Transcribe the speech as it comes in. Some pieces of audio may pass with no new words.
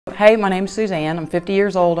Hey, my name's Suzanne. I'm 50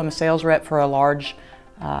 years old. I'm a sales rep for a large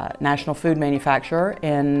national food manufacturer.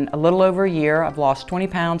 In a little over a year, I've lost 20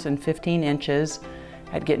 pounds and 15 inches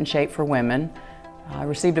at Get in Shape for Women. I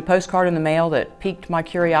received a postcard in the mail that piqued my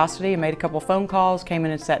curiosity. I made a couple of phone calls, came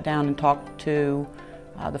in and sat down and talked to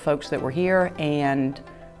the folks that were here and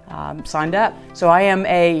signed up. So I am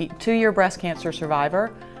a 2-year breast cancer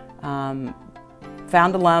survivor.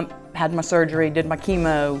 Found a lump, had my surgery, did my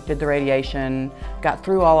chemo, did the radiation, got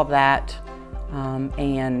through all of that,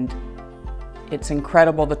 and it's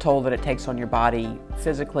incredible the toll that it takes on your body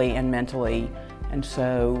physically and mentally. And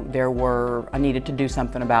so I needed to do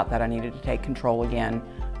something about that. I needed to take control again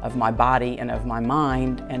of my body and of my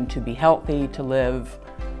mind, and to be healthy, to live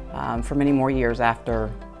for many more years after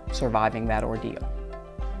surviving that ordeal.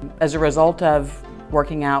 As a result of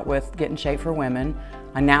working out with Get in Shape for Women,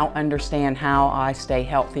 I now understand how I stay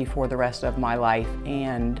healthy for the rest of my life,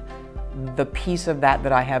 and the piece of that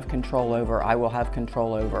that I have control over, I will have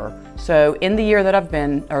control over. So in the year that I've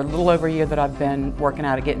been, or a little over a year that I've been working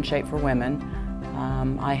out at Get in Shape for Women,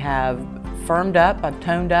 I have firmed up, I've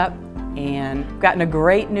toned up, and gotten a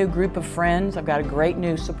great new group of friends. I've got a great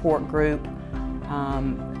new support group.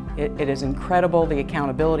 It is incredible, the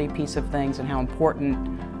accountability piece of things, and how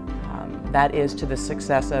important that is to the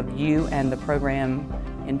success of you and the program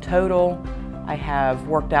in total. I have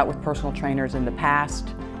worked out with personal trainers in the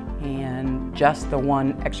past, and just the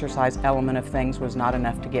one exercise element of things was not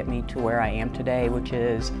enough to get me to where I am today, which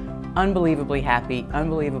is unbelievably happy,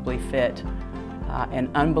 unbelievably fit, and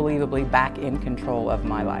unbelievably back in control of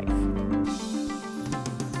my life.